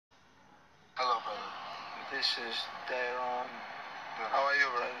This is their own. How are you,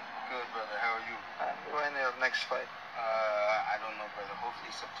 brother? Good, brother. How are you? When your next fight? I don't know, brother.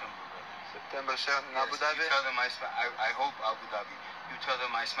 Hopefully September, brother. September 7th in Abu Dhabi? You tell them I hope Abu Dhabi. You tell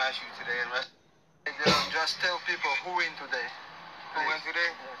them I smash you today and rest. Just tell people who win today. Who win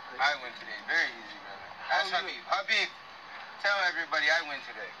today? Yeah, I win today. Very easy, brother. Ask Khabib. Khabib, tell everybody I win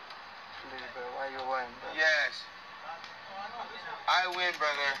today. Please, bro. Why you win, bro? Yes. I win,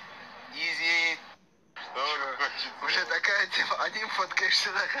 brother. Easy. Уже такая тема, один фоткаешься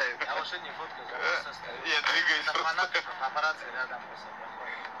такая. Я уже не фоткаю, Я двигаюсь. Папарацци рядом просто.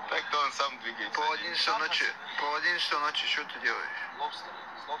 Так-то он сам двигается. По 11 часу ночи, что ты делаешь? Лобстер.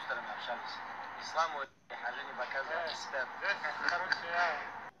 С лобстерами общались. Исламу они не показывают, спят.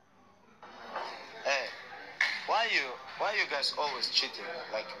 Hey, why you guys always cheating?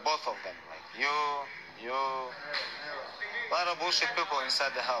 Like both of them. Like you, a lot of bullshit people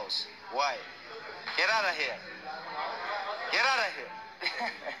inside the house. Why? Get out of here. Get out of here.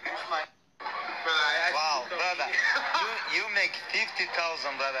 Wow, brother. You make 50,000,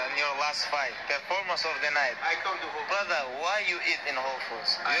 brother, in your last fight. Performance of the night. I come to Whole Foods. Brother, why you eat in Whole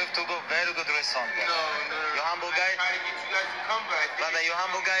Foods? You have to go very good restaurant. No. You humble guy? I try to get you guys to come, but I think Brother, you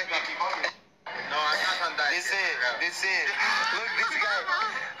humble guy? No, I'm not on that. This is. Look this guy.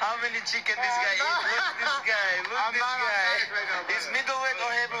 How many chicken this guy eat? Look this guy. Look this guy. He's middleweight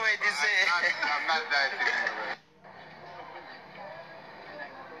or heavyweight, this is. I'm not that anymore, bro.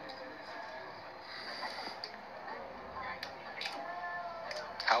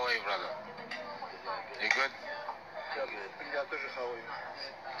 How are you, brother? You good? Я тоже хаваю.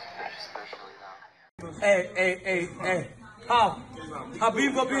 Especially now. Hey.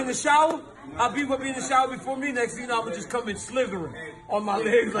 Khabib gonna be in the shower? Khabib gonna be in the shower before me. Next thing you know, I'm gonna just come in slithering on my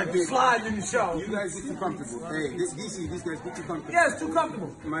legs like sliding in the shower. You guys get too comfortable. Hey, DC, these guys get too comfortable. Yeah, it's too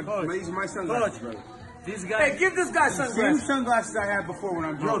comfortable. My sunglasses, brother. These guys. Hey, give this guy Same sunglasses. sunglasses I had before when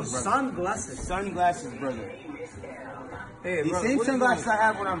I'm broke, brother. Sunglasses. Sunglasses, brother. Hey, The bro, same what are you sunglasses doing? I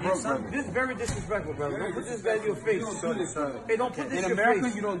have when I'm broke, brother. This is very disrespectful, brother. Don't put this guy in your face. Don't do this, brother. Hey, don't put this in In your America,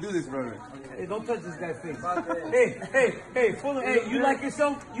 face. you don't do this, brother. Hey, don't touch this guy's face. Hey, you like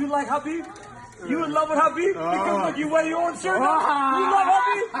yourself? You like Khabib? You in love with Khabib? Because look, you wear your own shirt now? You love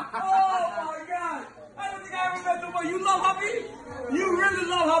Khabib? Oh my God. I don't think I ever met nobody. You love Khabib? You really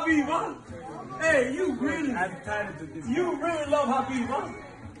love Khabib, huh? Hey, you really love Khabib, huh?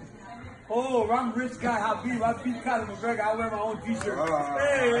 Oh, I'm rich guy Khabib. I beat Conor McGregor. I wear my own t-shirt.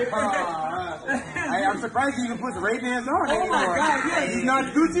 Hey, I'm surprised you even put the Ray-Bans on. Oh my God, yeah. He's not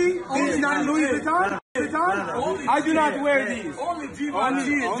Gucci. He's not Louis Vuitton. I do not wear these. Only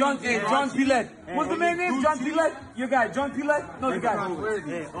Givenchy and John Pilette. What's the man name? John Pilette? Your guy, John Pilette? No, the guy.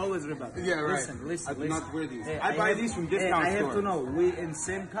 Hey, always Reebok. Yeah, right. Listen. I do not wear these. Hey, I buy these from discount I have stores. to know, we in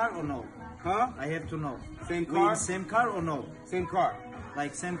same car or no? Huh? I have to know. Same We car? in same car or no? Same car.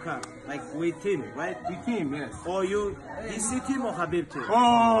 Like same car. Like we team, right? We team, yes. Or you DC team or Khabib team? Oh, I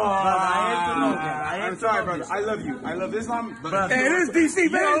have to know, man. I have I'm to sorry, know brother. this. I love you. I love Islam, but Hey, this DC,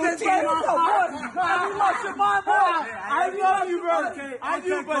 man. That's right. What's up, boy? You lost your mind, boy. I love you, brother. Okay, I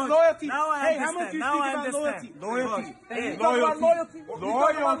do, okay, but coach. loyalty. Now I Hey, how understand. much you Now speak I about loyalty? understand. Loyalty. Hey, you talk about loyalty? You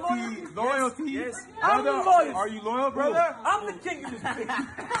talk about Loyalty. Loyalty. Yes. I'm Brother, loyal. are you loyal, brother? I'm the king of this bitch.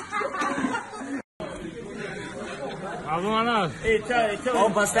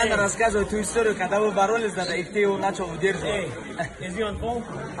 Он постоянно рассказывает ту историю, когда вы боролись, и ты его начал удерживать. Is he on phone?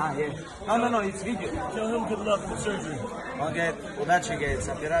 No, it's video. Tell him good luck with surgery. Он говорит, удачи, говорит, с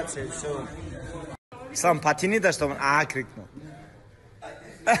операцией, все. Сам потяни, да, чтобы он крикнул.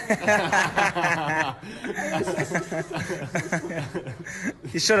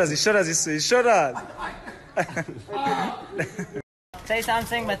 Еще раз. Say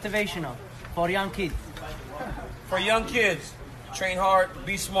something motivational for young kids. For young kids, train hard,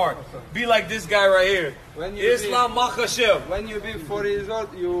 be smart. Be like this guy right here. Islam Makhachev. When you be 40 years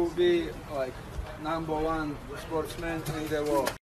old, you will be like #1 sportsman in the world.